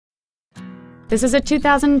This is a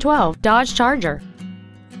 2012 Dodge Charger.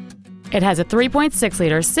 It has a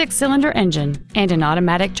 3.6-liter 6-cylinder engine and an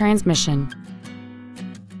automatic transmission.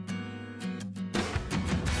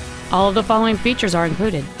 All of the following features are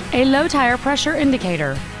included: a low tire pressure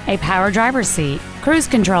indicator, a power driver's seat, cruise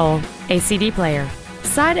control, a CD player,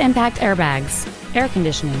 side impact airbags, air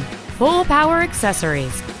conditioning, full power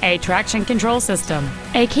accessories, a traction control system,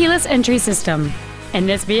 a keyless entry system, and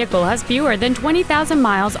this vehicle has fewer than 20,000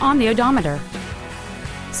 miles on the odometer.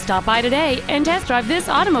 Stop by today and test drive this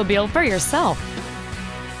automobile for yourself.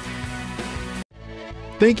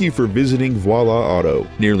 Thank you for visiting Voila Auto.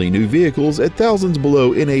 Nearly new vehicles at thousands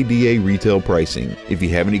below NADA retail pricing. If you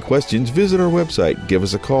have any questions, visit our website, give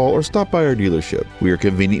us a call, or stop by our dealership. We are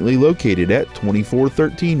conveniently located at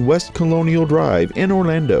 2413 West Colonial Drive in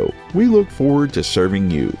Orlando. We look forward to serving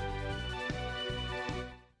you.